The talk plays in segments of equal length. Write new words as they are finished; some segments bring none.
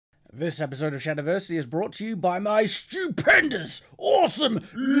This episode of Shadiversity is brought to you by my stupendous, awesome,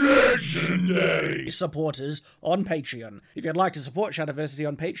 legendary supporters on Patreon. If you'd like to support Shadiversity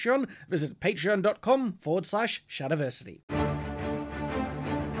on Patreon, visit patreon.com/Shadiversity.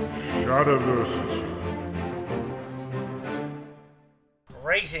 Shadiversity.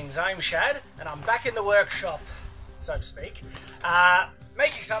 Greetings, I'm Shad, and I'm back in the workshop, so to speak,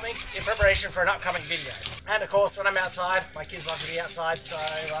 making something in preparation for an upcoming video. And of course, when I'm outside, my kids like to be outside, so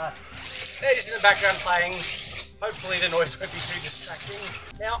they're just in the background playing. Hopefully the noise won't be too distracting.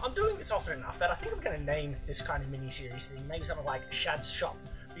 Now, I'm doing this often enough that I think I'm going to name this kind of mini-series thing, maybe something like Shad's Shop,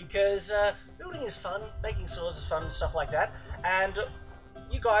 because building is fun, making swords is fun, stuff like that, and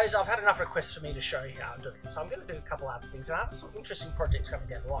you guys, I've had enough requests for me to show you how I'm doing it, so I'm going to do a couple other things, and I have some interesting projects coming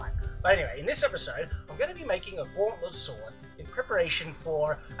down the line. But anyway, in this episode, I'm going to be making a gauntlet sword in preparation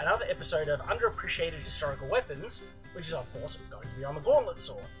for another episode of Underappreciated Historical Weapons, which is, of course, going to be on the gauntlet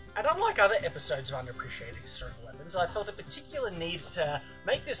sword. And unlike other episodes of Underappreciated Historical Weapons, I felt a particular need to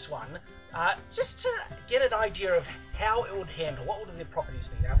make this one just to get an idea of how it would handle, what would the properties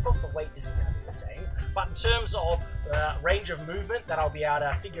be. Now, of course, the weight isn't going to be the same, but in terms of the range of movement that I'll be able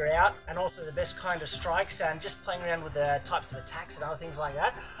to figure out, and also the best kind of strikes, and just playing around with the types of attacks and other things like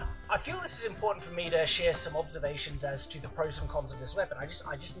that, I feel this is important for me to share some observations as to the pros and cons of this weapon. I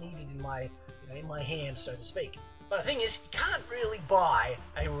just need it in my, in my hand, so to speak. But the thing is, you can't really buy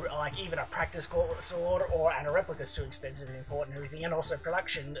even a practice gauntlet sword, and a replica's too expensive and important and everything, and also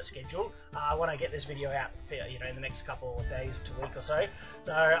production schedule when I get this video out, in the next couple of days to a week or so.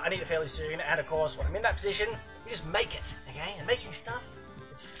 So I need it fairly soon, and of course, when I'm in that position, you just make it, okay? And making stuff,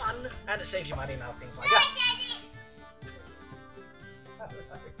 it's fun, and it saves you money and other things like that.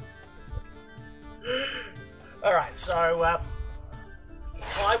 Alright, so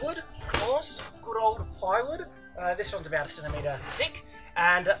plywood, of course, good old plywood. This one's about 1 centimeter thick,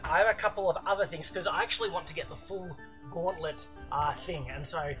 and I have a couple of other things because I actually want to get the full gauntlet thing, and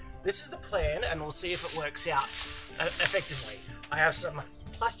so this is the plan, and we'll see if it works out effectively. I have some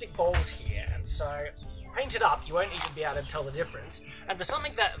plastic bowls here, and so painted up, you won't even be able to tell the difference. And for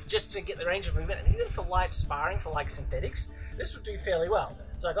something that, just to get the range of movement, and even for light sparring for like synthetics, this would do fairly well.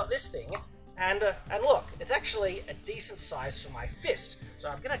 So I got this thing, and look, it's actually a decent size for my fist. So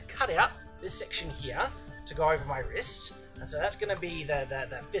I'm going to cut out this section here to go over my wrist, and so that's going to be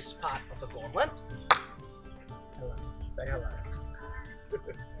the fist part of the gauntlet. Hello. Say hello.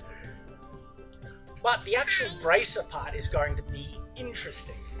 But the actual bracer part is going to be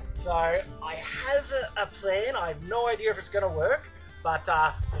interesting. So I have a plan. I have no idea if it's going to work, but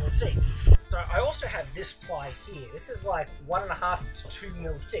we'll see. So I also have this ply here. This is like 1.5 to 2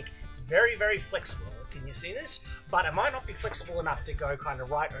 mil thick. It's very, very flexible. Can you see this? But it might not be flexible enough to go kind of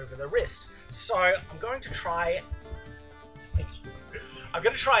right over the wrist. So I'm going to try. I'm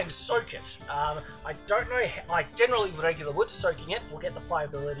going to try and soak it. I don't know. Like generally with regular wood, soaking it will get the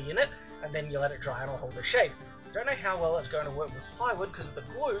pliability in it, and then you let it dry and it'll hold the shape. Don't know how well it's going to work with plywood because of the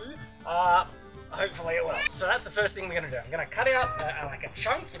glue. Hopefully it will. So that's the first thing we're going to do. I'm going to cut out like a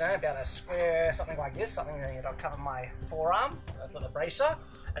chunk, about a square, something like this, something that'll cover my forearm for the bracer.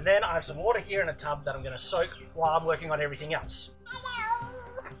 And then I have some water here in a tub that I'm going to soak while I'm working on everything else.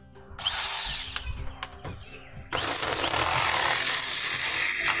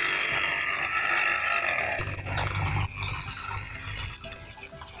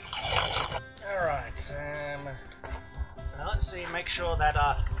 Alright, so let's see, make sure that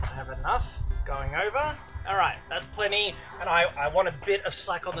I have enough going over. Alright, that's plenty, and I want a bit of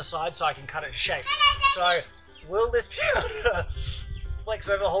slack on the side so I can cut it to shape. So, will this be flex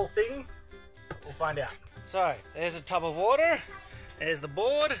over the whole thing? We'll find out. So, there's a tub of water, there's the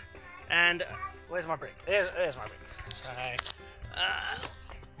board, and where's my brick? There's my brick. So,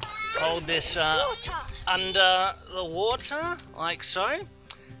 hold this under the water, like so,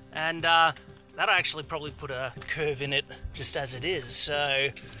 and that'll actually probably put a curve in it just as it is,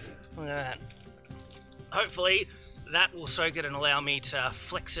 so look at that. Hopefully that will soak it and allow me to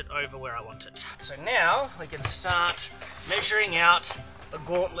flex it over where I want it. So now we can start measuring out the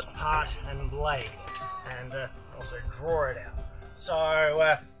gauntlet part and blade, and also draw it out.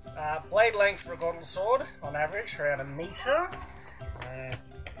 So blade length for a gauntlet sword on average around 1 meter.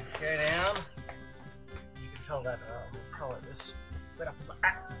 Go down. You can tell that we'll color this.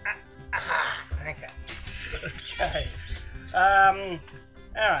 Okay. Okay.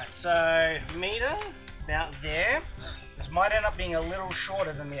 Alright, so meter about there. This might end up being a little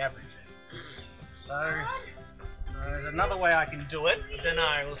shorter than the average. So there's another way I can do it. I don't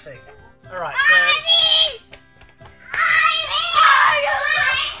know, we'll see. Alright, so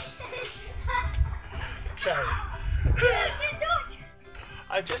okay.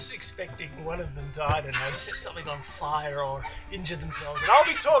 I'm just expecting one of them died and they set something on fire or injured themselves. And I'll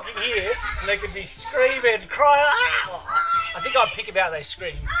be talking here and they could be screaming, crying. Ah! I think I'd pick them out they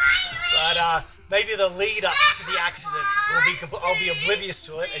scream. But maybe the lead up to the accident I'll be oblivious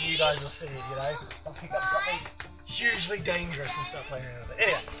to it and you guys will see it, you know. I'll pick up something hugely dangerous and start playing around with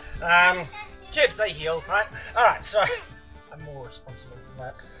it. Anyway, kids, they heal, right? Alright, so I'm more responsible for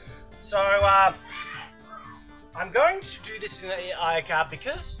that. So, I'm going to do this in a,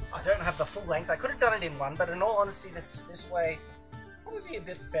 because I don't have the full length. I could have done it in one, but in all honesty, this way would be a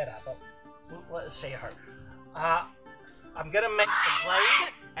bit better, but let's see how. I'm going to make the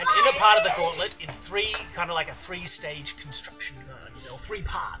blade and inner part of the gauntlet in kind of like a 3-stage construction, you know, 3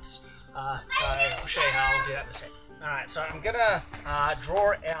 parts. So I'll show you how I'll do that in a second. Alright, so I'm going to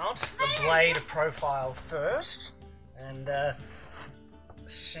draw out the blade profile first, and that's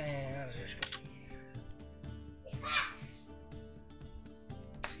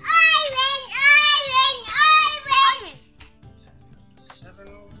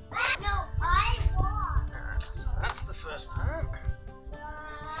the first part. 1,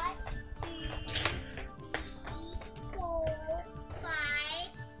 2, 3, 4, 5,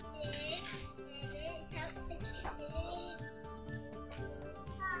 6, 7,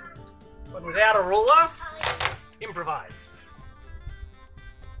 But without a ruler, improvise.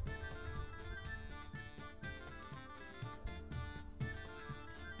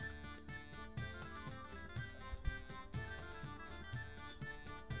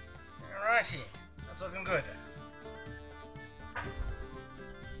 Alrighty, that's looking good.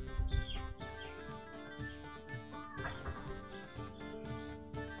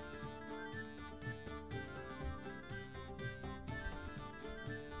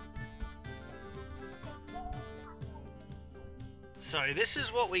 So this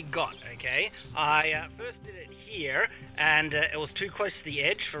is what we got, okay? I first did it here, and it was too close to the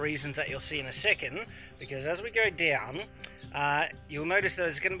edge for reasons that you'll see in a second, because as we go down, you'll notice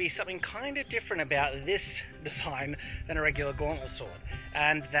there's going to be something kind of different about this design than a regular gauntlet sword,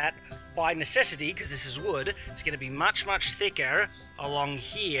 and that by necessity, because this is wood, it's going to be much, much thicker along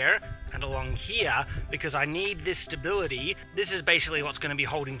here and along here, because I need this stability. This is basically what's going to be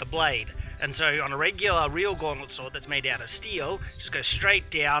holding the blade. And so on a regular real gauntlet sword that's made out of steel, just go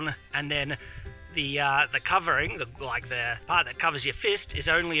straight down, and then the covering, the part that covers your fist, is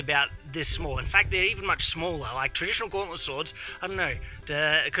only about this small. In fact, they're even much smaller. Like traditional gauntlet swords, I don't know,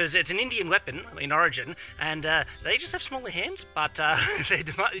 because it's an Indian weapon in origin, and they just have smaller hands, but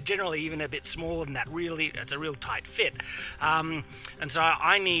they're generally even a bit smaller than that. Really, it's a real tight fit. And so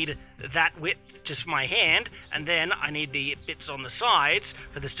I need that width just for my hand, and then I need the bits on the sides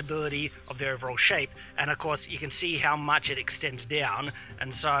for the stability of the overall shape. And of course, you can see how much it extends down.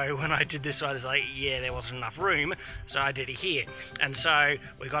 And so when I did this, I was like, yeah, there wasn't enough room, so I did it here. And so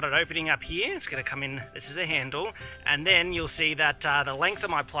we got it opening up here. It's going to come in. This is a handle, and then you'll see that the length of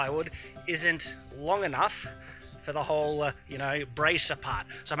my plywood isn't long enough for the whole, you know, bracer part.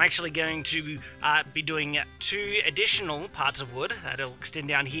 So I'm actually going to be doing 2 additional parts of wood that'll extend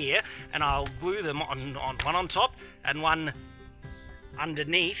down here, and I'll glue them on one on top and one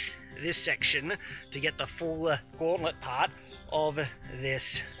underneath this section to get the full gauntlet part of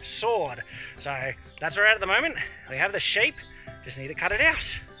this sword. So that's where we're at the moment. We have the shape, just need to cut it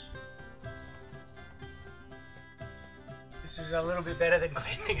out. This is a little bit better than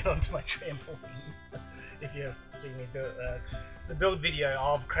cleaning it onto my trampoline. If you've seen me do the build video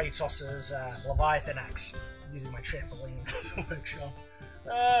of Kratos's Leviathan axe using my trampoline as a workshop.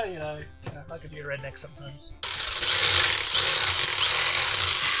 You know, I could be a redneck sometimes.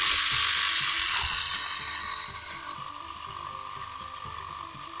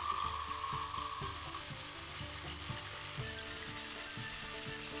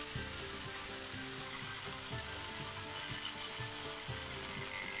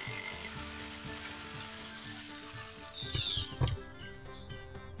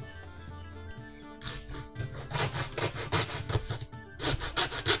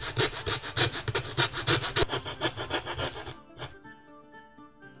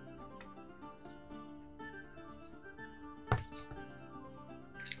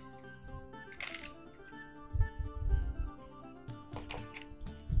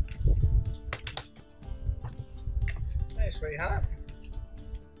 Sweetheart.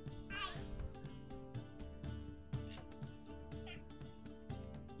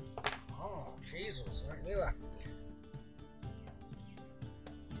 Oh, Jesus, aren't you lucky?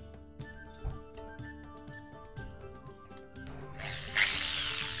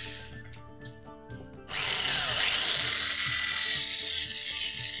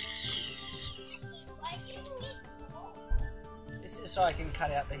 This is just so I can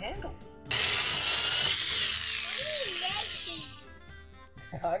cut out the handle.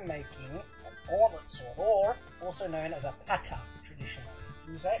 I'm making a gauntlet sword, or also known as a pata traditionally.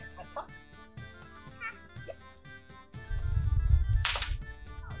 Can you say it? Pata? Yep.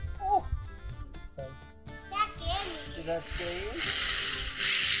 Oh! So, did that scare you?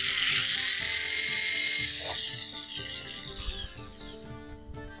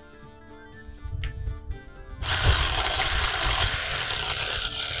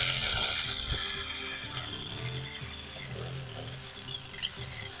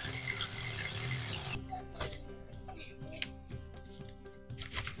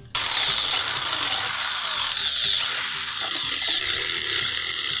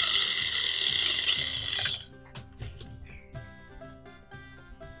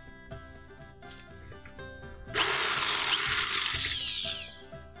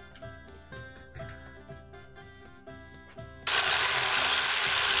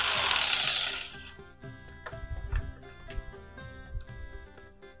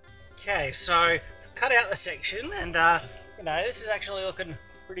 Okay, so cut out the section, and you know, this is actually looking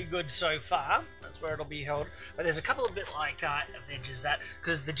pretty good so far. That's where it'll be held. But there's a couple of bit like edges that,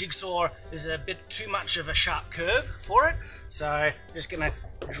 because the jigsaw is a bit too much of a sharp curve for it. So I'm just gonna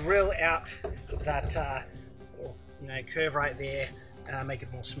drill out that you know, curve right there, make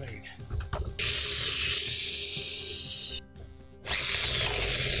it more smooth.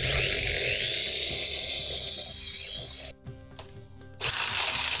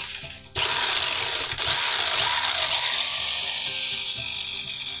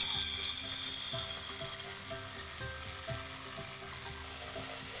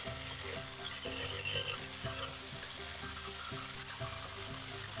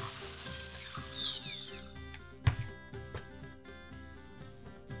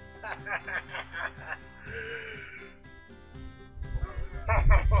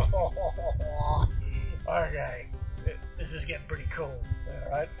 Okay, this is getting pretty cool.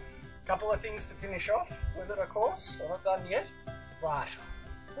 Alright, couple of things to finish off with it, of course. We're not done yet. Right.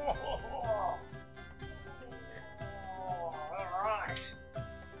 Alright.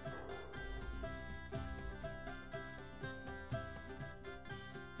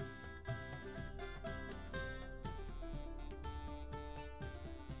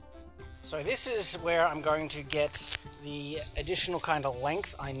 So this is where I'm going to get the additional kind of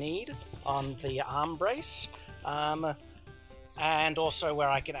length I need on the arm brace, and also where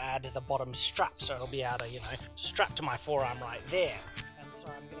I can add the bottom strap, so it'll be able to, you know, strap to my forearm right there. And so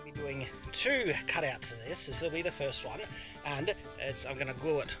I'm going to be doing two cutouts of this. This will be the first one, and I'm going to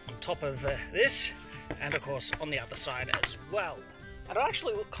glue it on top of this, and of course on the other side as well. It'll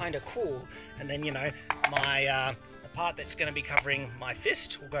actually look kind of cool, and then, you know, my the part that's going to be covering my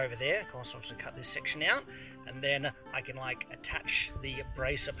fist will go over there. Of course, I'm just going to cut this section out, and then I can like attach the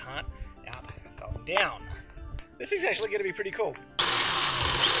bracer part out going down. This is actually going to be pretty cool.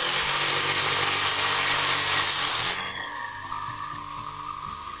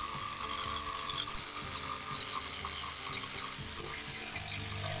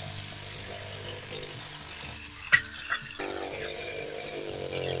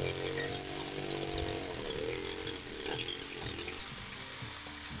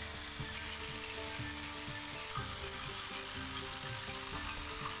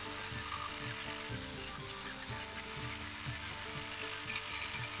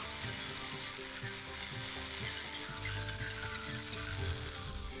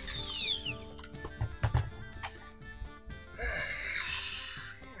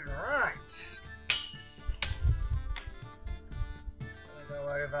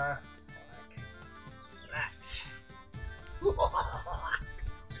 Over like that.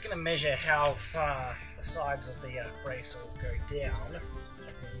 Just going to measure how far the sides of the brace will go down, and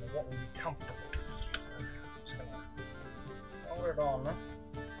what will be comfortable. Just going to roll it on like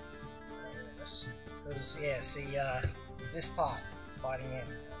this, because yeah, see this part is biting in,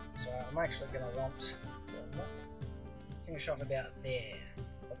 so I'm actually going to want to finish off about there,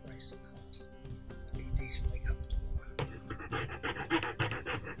 the brace part, to be decently comfortable.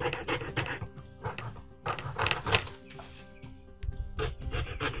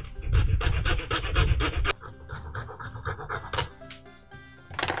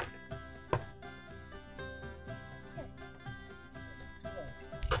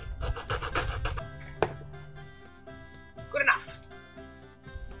 Good enough.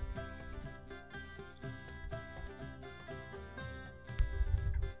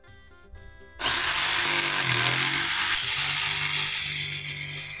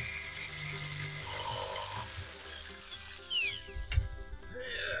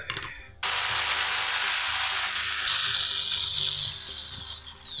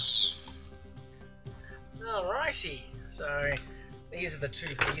 Alrighty, so these are the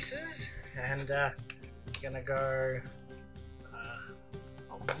two pieces, and I'm gonna go.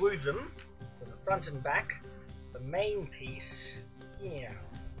 I'll glue them to the front and back. The main piece here.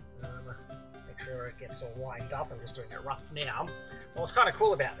 Make sure it gets all lined up. I'm just doing it rough now. What's kind of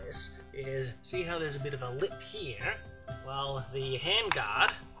cool about this is, see how there's a bit of a lip here? Well, the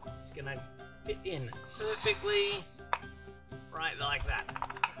handguard is gonna fit in perfectly right like that.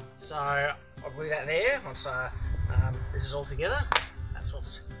 So I'll glue that there once this is all together. That's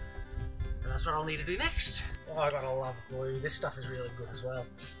what I'll need to do next. Oh, I gotta love glue. This stuff is really good as well.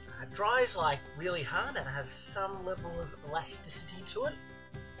 It dries like really hard and it has some level of elasticity to it.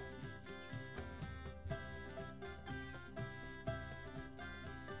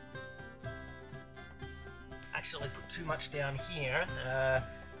 Accidentally put too much down here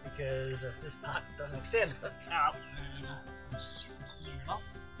because this part doesn't extend. But let's clear it off.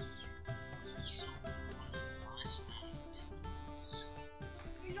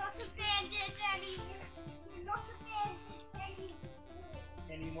 You're not a bandit anymore. You're not a bandit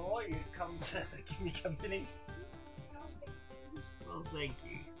anymore. You've come to give me company. Well, thank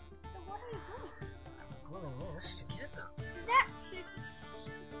you. So what are you doing? I'm gluing this together. That's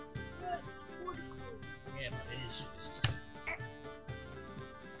water glue. Yeah, but it is super sticky.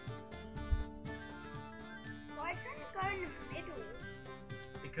 Why shouldn't it go in the middle?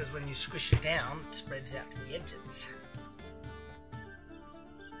 Because when you squish it down, it spreads out to the edges.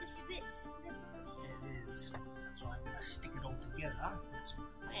 It's a bit slippery. It is. That's why I'm going to stick it all together with some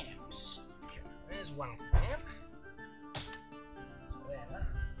clamps. Okay, there's one clamp. So there.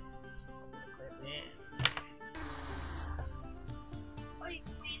 Clamp there. Oh, you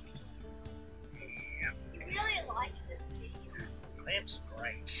really like it, do you? Clamps are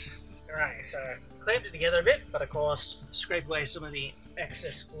great. Alright, so clamped it together a bit, but of course scrape away some of the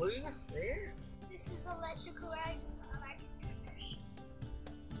excess glue there. This is electrical, right?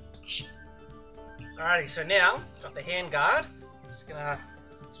 Alrighty, so now got the hand guard. Just gonna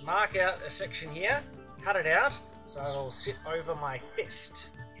mark out a section here, cut it out so it'll sit over my fist.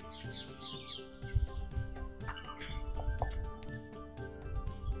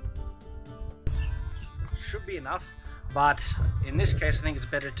 Should be enough, but in this case I think it's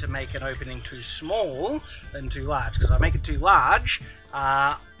better to make an opening too small than too large, because if I make it too large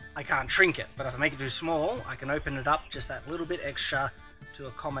I can't shrink it, but if I make it too small I can open it up just that little bit extra to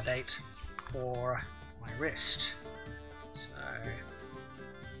accommodate for my wrist. So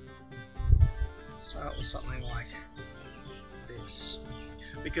start with something like this,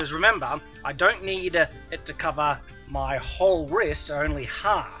 because remember I don't need it to cover my whole wrist, only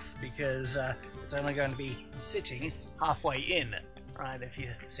half, because it's only going to be sitting halfway in, right? If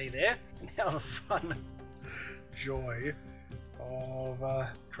you see there. Now the fun joy of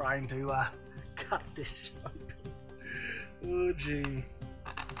trying to cut this open. Oh gee.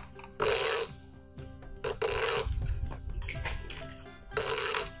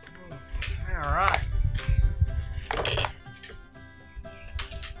 Alright.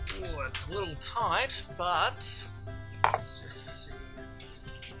 Oh, it's a little tight, but let's just see.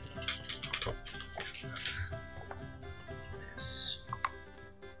 This.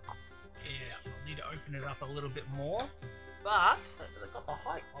 Yeah, I'll need to open it up a little bit more, but they've got the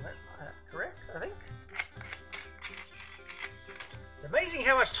height on it, correct, I think. It's amazing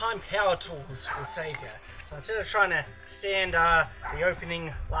how much time power tools will save you. So instead of trying to sand the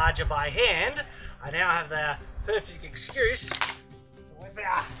opening larger by hand, I now have the perfect excuse to whip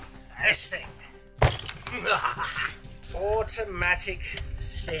out this thing. Automatic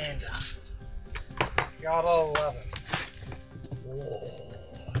sander. Gotta love it. Whoa.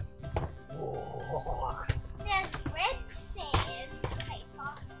 Whoa. There's red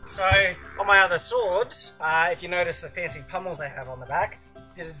sandpaper. So on my other swords, if you notice the fancy pummels they have on the back,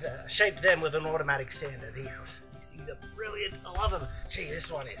 shaped them with an automatic sander. You see, they're brilliant. I love them. Gee, this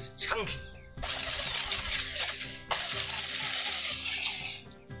one is chunky.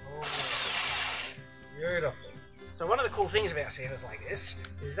 Oh, beautiful. So one of the cool things about sanders like this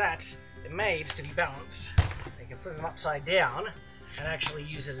is that they're made to be balanced. You can flip them upside down and actually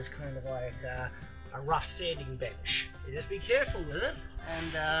use it as kind of like a rough sanding bench. You just be careful with it,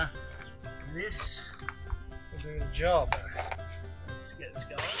 and this will do the job. Let's get this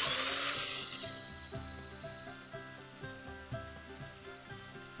going.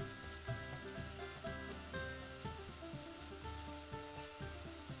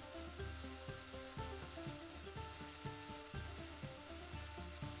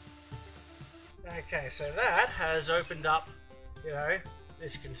 Okay, so that has opened up,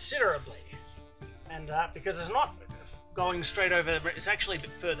 this considerably. And because it's not going straight over, it's actually a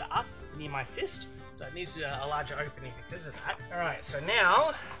bit further up, near my fist, so it needs a larger opening because of that. Alright, so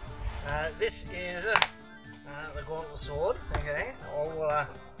now this is the gauntlet sword, okay, all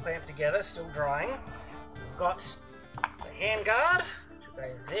clamped together, still drying. We've got the handguard, which will go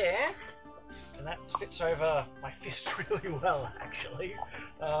there, and that fits over my fist really well, actually.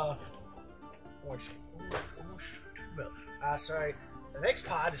 Almost too well. So the next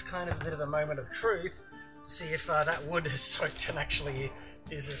part is kind of a bit of a moment of truth, to see if that wood is soaked and actually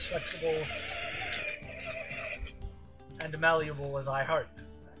is as flexible and malleable as I hope.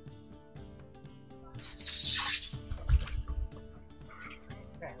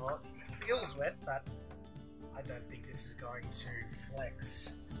 Okay, well, it feels wet, but I don't think this is going to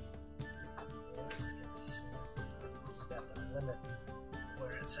flex. This is going to smell. This is about the limit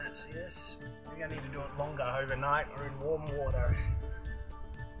where it's at. See this? Maybe I need to do it longer overnight or in warm water.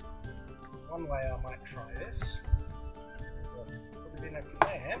 One way I might try this is put it in a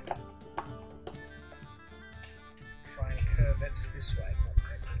clamp, try and curve it this way.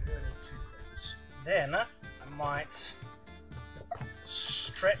 Then I might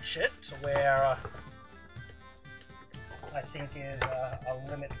stretch it to where I think is a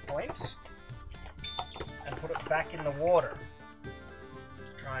limit point and put it back in the water.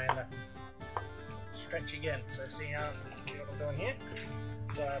 Try and stretch again. So see what I'm doing here?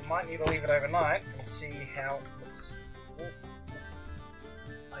 So I might need to leave it overnight and see how it looks. Oh,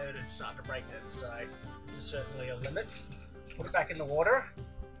 I heard it starting to break it, so this is certainly a limit. Let's put it back in the water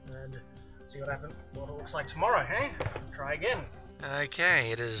and see what happens. What it looks like tomorrow, hey? Try again.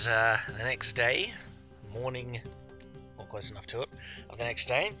 Okay, it is the next day, morning, or close enough to it, of the next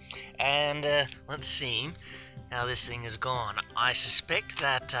day, and let's see how this thing has gone. I suspect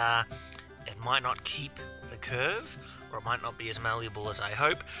that it might not keep the curve, or it might not be as malleable as I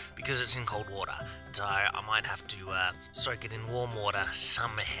hope, because it's in cold water. So I might have to soak it in warm water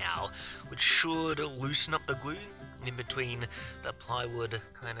somehow, which should loosen up the glue in between the plywood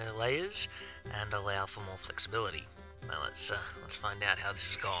kind of layers and allow for more flexibility. Well, let's find out how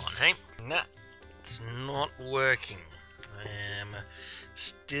this has gone, hey? Nah, it's not working. I am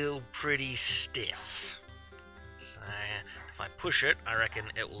still pretty stiff. So if I push it, I reckon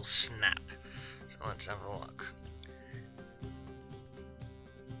it will snap. So let's have a look.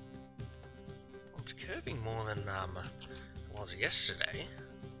 It's curving more than it was yesterday.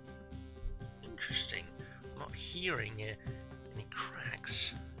 Interesting. I'm not hearing any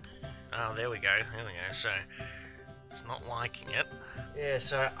cracks. Oh, there we go. There we go. So it's not liking it. Yeah,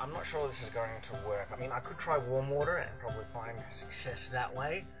 so I'm not sure this is going to work. I mean, I could try warm water and probably find success that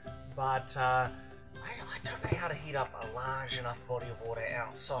way, but I don't know how to heat up a large enough body of water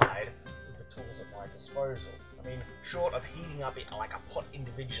outside with the tools at my disposal. I mean, short of heating up like a pot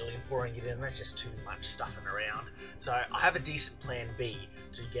individually and pouring it in, that's just too much stuffing around. So I have a decent plan B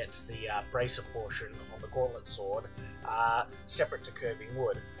to get the bracer portion of the gauntlet sword separate to curving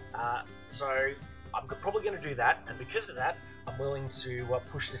wood. So I'm probably going to do that, and because of that, I'm willing to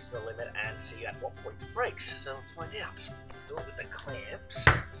push this to the limit and see at what point it breaks. So let's find out. Do it with the clamps,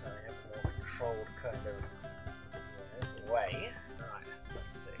 so we have a more controlled kind of way. Alright,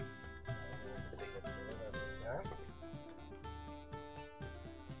 let's see.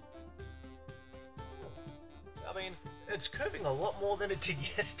 I mean, it's curving a lot more than it did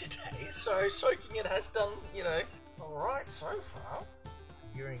yesterday, so soaking it has done, you know, alright so far.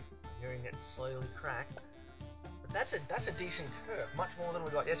 I'm hearing it slowly crack. But that's a decent curve, much more than we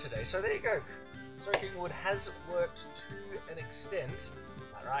got yesterday. So there you go. Soaking wood has worked to an extent.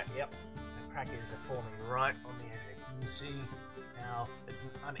 Alright, yep. The crack is forming right on the edge. You can see how it's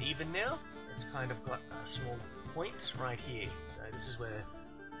uneven now. It's kind of got a small point right here. So this is where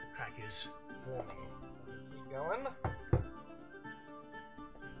the crack is forming. Keep going.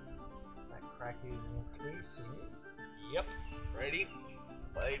 That crack is increasing. Yep, ready.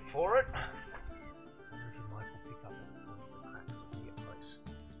 Wait for it. I wonder if you might pick up the cracks as we get close.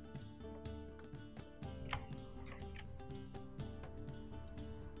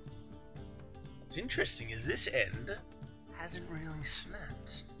 What's interesting is this end hasn't really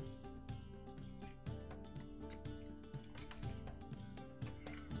snapped.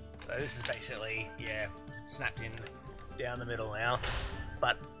 So this is basically, yeah, snapped in down the middle now.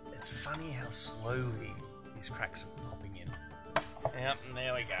 But it's funny how slowly these cracks are popping in. Yep, and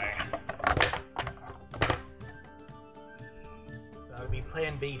there we go. So it'll be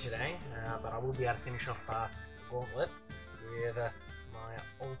plan B today, but I will be able to finish off the gauntlet with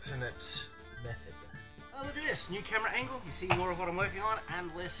my alternate method. Oh, look at this, new camera angle. You see more of what I'm working on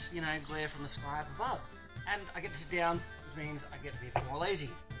and less, you know, glare from the sky up above. And I get to sit down, which means I get to be a bit more lazy.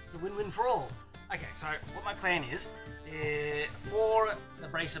 It's a win-win for all. Okay, so what my plan is, for the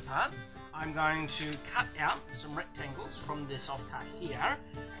bracer part, I'm going to cut out some rectangles from this off cut here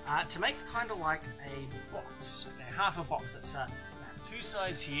to make kind of like a box, okay, half a box that's two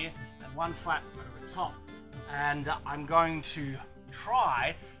sides here and one flat over the top. And I'm going to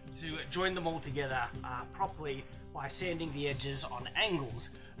try to join them all together properly by sanding the edges on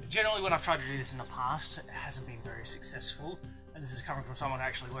angles. Generally, when I've tried to do this in the past, it hasn't been very successful. And this is coming from someone who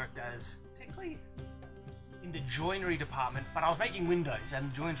actually worked as, technically, in the joinery department, but I was making windows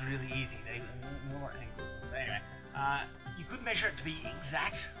and joins are really easy. They more angles. So anyway, you could measure it to be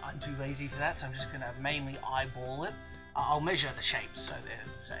exact. I'm too lazy for that, so I'm just going to mainly eyeball it. I'll measure the shapes so they're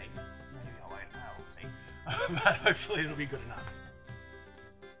the same. Maybe I won't, we'll see. But hopefully it'll be good enough.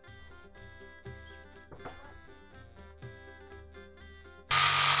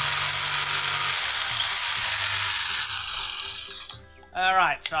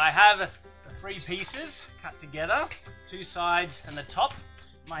 Alright, so I have the three pieces cut together, two sides and the top.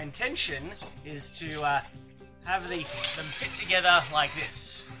 My intention is to have them fit together like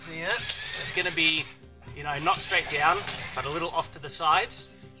this. Yeah, it's going to be, you know, not straight down, but a little off to the sides.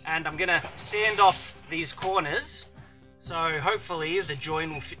 And I'm going to sand off these corners, so hopefully the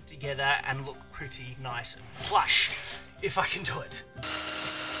join will fit together and look pretty nice and flush, if I can do it.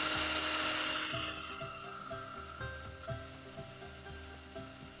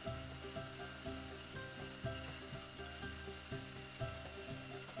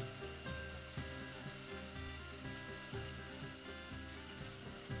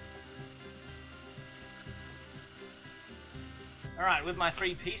 Alright, with my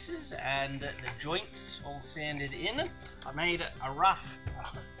three pieces and the joints all sanded in, I made a rough,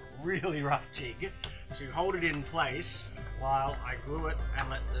 really rough jig to hold it in place while I glue it and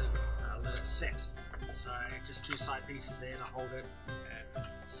let it set. So just two side pieces there to hold it and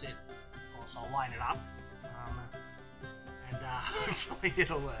sit. Of course, I'll line it up and hopefully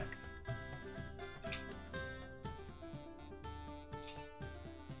it'll work.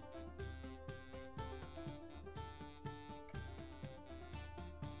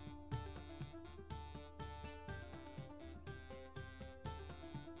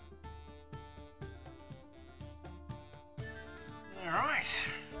 Alright,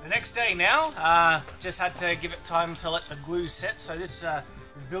 the next day now, just had to give it time to let the glue set, so this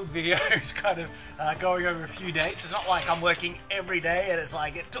build video is kind of going over a few days. It's not like I'm working every day and it's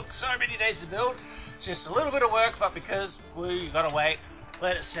like it took so many days to build. It's just a little bit of work, but because glue, you gotta wait,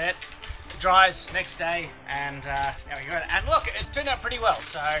 let it set, it dries next day, and there we go. And look, it's turned out pretty well,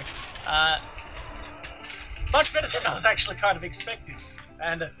 so much better than I was actually kind of expecting.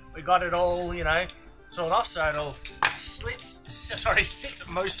 And we got it all, you know, sort off, so it'll sit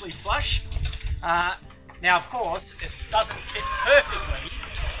mostly flush. Now, of course, it doesn't fit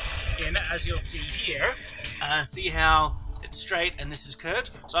perfectly in, as you'll see here. See how it's straight and this is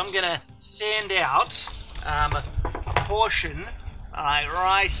curved? So I'm going to sand out a portion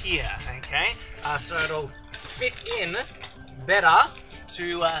right here, okay? So it'll fit in better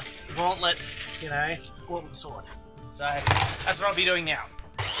to gauntlet, you know, gauntlet sword. So that's what I'll be doing now.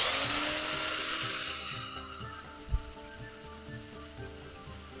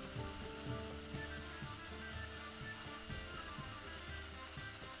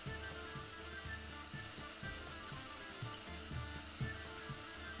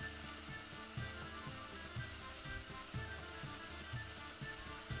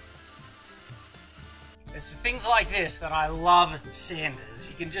 It's things like this that I love sanders.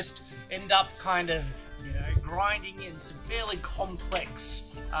 You can just end up kind of, you know, grinding in some fairly complex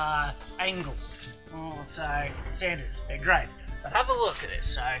angles. So sanders, they're great. But have a look at this.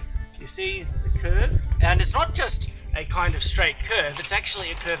 So you see the curve, and it's not just a kind of straight curve. It's actually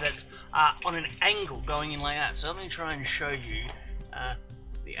a curve that's on an angle going in like that. So let me try and show you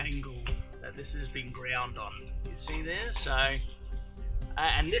the angle that this has been ground on. You see there? So.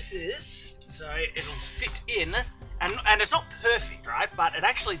 And this is, so it'll fit in, and it's not perfect, right, but it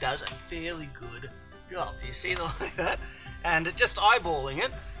actually does a fairly good job. Do you see the like that? And just eyeballing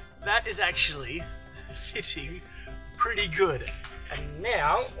it, that is actually fitting pretty good. And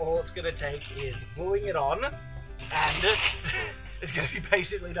now, all it's going to take is gluing it on, and it's going to be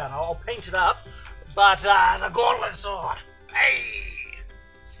basically done. I'll paint it up, but the gauntlet sword, hey!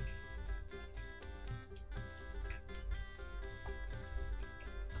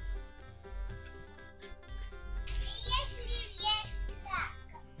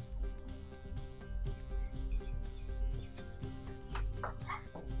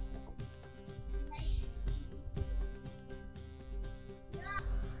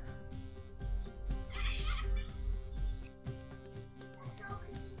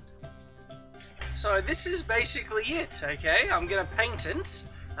 so this is basically it, okay? I'm gonna paint it,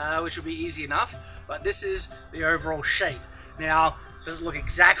 which will be easy enough, but this is the overall shape. Now, does it look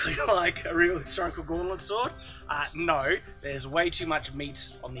exactly like a real historical gauntlet sword? No, there's way too much meat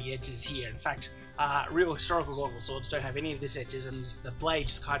on the edges here. In fact, real historical gauntlet swords don't have any of this edges, and the blade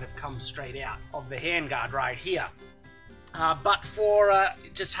just kind of comes straight out of the handguard right here. But for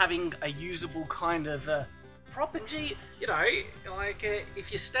just having a usable kind of prop, and gee, you know, like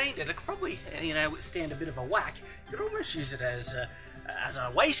if you stained it, it could probably, you know, stand a bit of a whack. You could almost use it as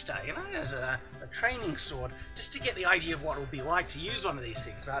a waster, you know, as a training sword, just to get the idea of what it would be like to use one of these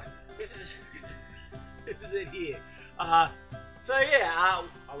things. But this is this is it here. So yeah,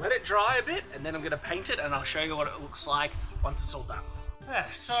 I'll let it dry a bit, and then I'm going to paint it, and I'll show you what it looks like once it's all done.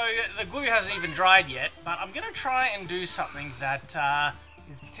 So the glue hasn't even dried yet, but I'm going to try and do something that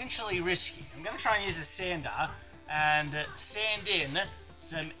is potentially risky. I'm going to try and use the sander and sand in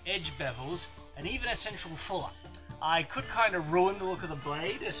some edge bevels and even a central fuller. I could kind of ruin the look of the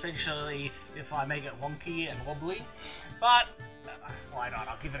blade, especially if I make it wonky and wobbly, but why not?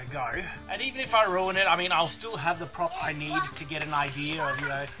 I'll give it a go. And even if I ruin it, I mean, I'll still have the prop I need to get an idea of, you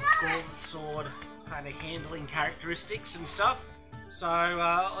know, gauntlet sword kind of handling characteristics and stuff. So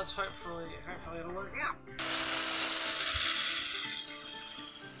let's hopefully it'll work out.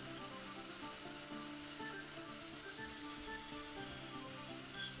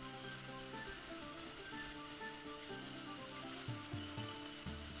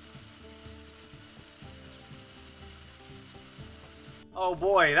 Oh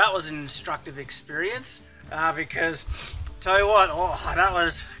boy, that was an instructive experience, because, tell you what, that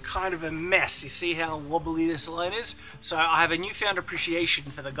was kind of a mess. You see how wobbly this line is? So I have a newfound appreciation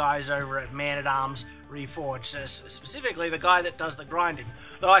for the guys over at Man-at-Arms Reforged, specifically the guy that does the grinding.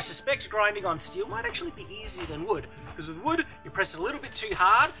 Though I suspect grinding on steel might actually be easier than wood, because with wood, you press it a little bit too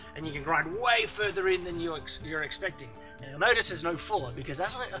hard, and you can grind way further in than you're expecting. And you'll notice there's no fuller, because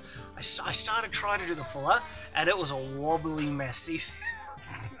as I started trying to do the fuller, and it was a wobbly mess.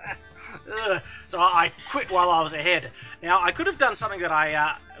 So I quit while I was ahead. Now, I could have done something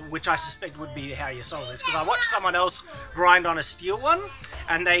that which I suspect would be how you solve this, because I watched someone else grind on a steel one,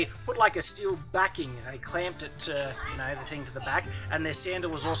 and they put like a steel backing, and they clamped it to, you know, the thing to the back, and their sander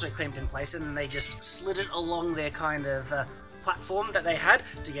was also clamped in place, and then they just slid it along their kind of platform that they had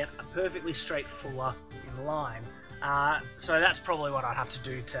to get a perfectly straight fuller in line. So that's probably what I'd have to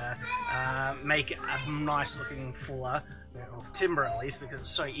do to make a nice looking fuller, of timber at least, because it's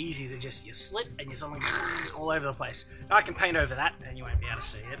so easy to just, you slit and you're something all over the place. Now, I can paint over that and you won't be able to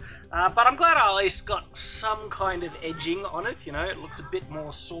see it, but I'm glad I at least got some kind of edging on it, you know, it looks a bit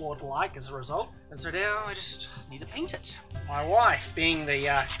more sword-like as a result. And so now I just need to paint it. My wife, being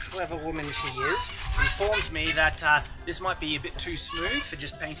the clever woman she is, informs me that this might be a bit too smooth for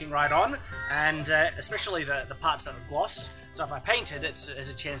just painting right on, and especially the parts that are glossed. So if I paint it, there's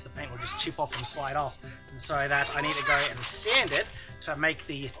a chance the paint will just chip off and slide off. And so that I need to go and sand it to make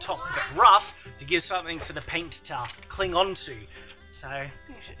the top of it rough, to give something for the paint to cling onto. So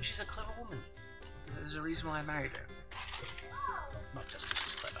she's a clever woman. There's a reason why I married her. Not just because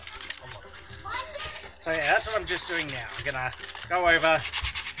she's clever. A lot of reasons. So yeah, that's what I'm just doing now. I'm gonna go over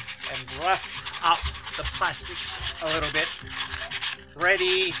and rough up the plastic a little bit,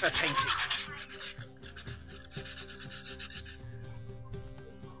 ready for painting.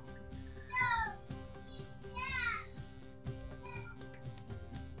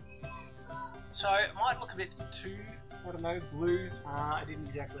 So it might look a bit too, I don't know, blue. I didn't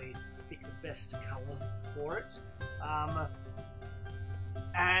exactly pick the best colour for it.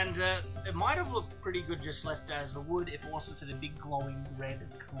 And it might have looked pretty good just left as the wood if it wasn't for the big glowing red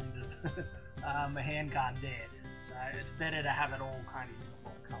kind of handguard there. So it's better to have it all kind of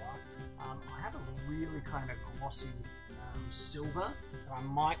uniform colour. I have a really kind of glossy silver that I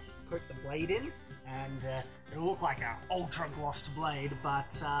might put the blade in, and it'll look like an ultra glossed blade,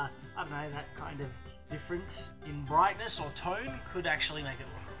 but I don't know, that kind of difference in brightness or tone could actually make it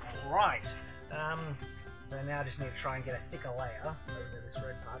look alright. So now I just need to try and get a thicker layer over this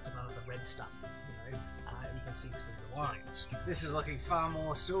red part, so none of the red stuff, you know, you can see through the lines. This is looking far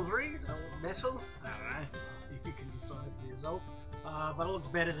more silvery. Does it look metal? I don't know. You can decide for yourself. But it looks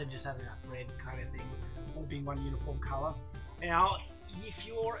better than just having that red kind of thing, all being one uniform colour. Now, if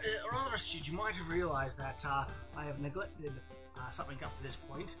you're rather astute, you might have realised that I have neglected something up to this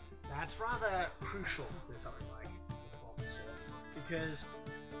point that's rather crucial with something like the gauntlet sword, because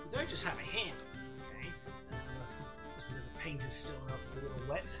you don't just have a handle, okay? Because the paint is still a little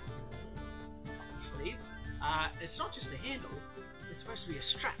wet on the sleeve. It's not just the handle, it's supposed to be a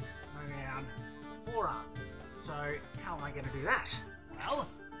strap around the forearm. So how am I going to do that? Well,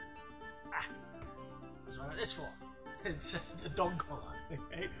 That's what I got this for. It's a dog collar.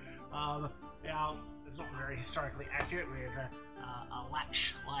 Okay. Now it's not very historically accurate with a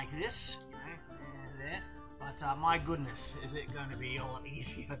latch like this, you know, and there. But my goodness, is it going to be a lot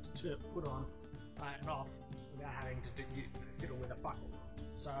easier to put on and off without having to fiddle with a buckle.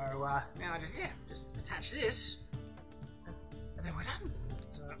 So now just attach this, and then we're done.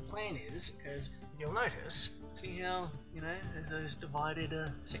 So the plan is, because you'll notice, see how, you know, there's those divided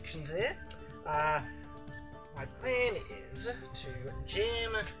sections there. My plan is to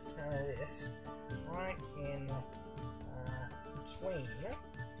jam this right in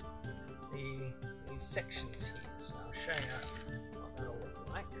between these sections here. So I'll show you what that'll look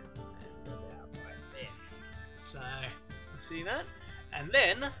like. And about right there. So you see that? And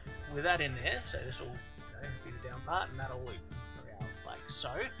then with that in there, so this will, you know, be the down part, and that'll loop around like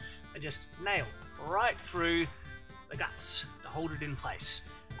so. And just nail right through the guts to hold it in place.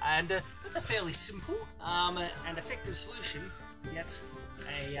 And that's a fairly simple and effective solution. Yet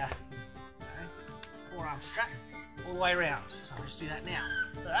a forearm strap all the way around. So I'll just do that now.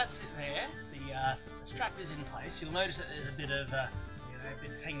 So that's it there. The strap is in place. You'll notice that there's a bit of you know,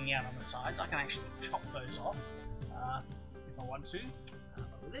 bits hanging out on the sides. I can actually chop those off if I want to.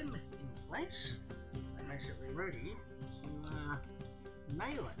 But with them in place, that makes it ready to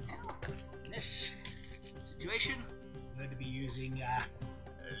nail it. Now, in this situation, I'm going to be using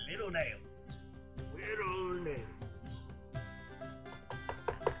little nails. Little nails.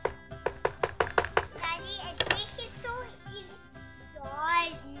 Daddy, I think it's so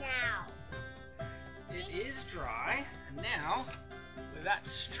dry now. It is dry, and now with that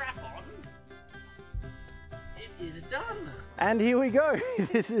strap on, it is done. And here we go.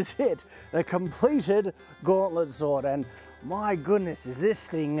 This is it, the completed gauntlet sword. And my goodness, does this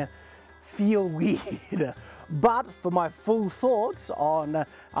thing feel weird. But for my full thoughts on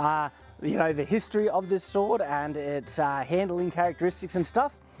you know, the history of this sword and its handling characteristics and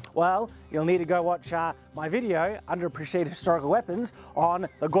stuff, well, you'll need to go watch my video, Underappreciated Historical Weapons, on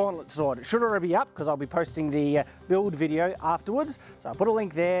the gauntlet sword. It should already be up because I'll be posting the build video afterwards. So I'll put a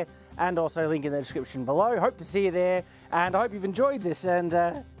link there and also a link in the description below. Hope to see you there, and I hope you've enjoyed this, and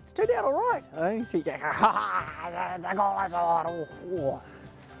it's turned out all right. The gauntlet sword.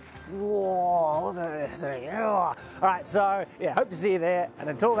 Whoa, look at this thing. All right, so yeah, hope to see you there, and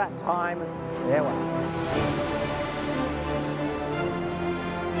until that time, farewell.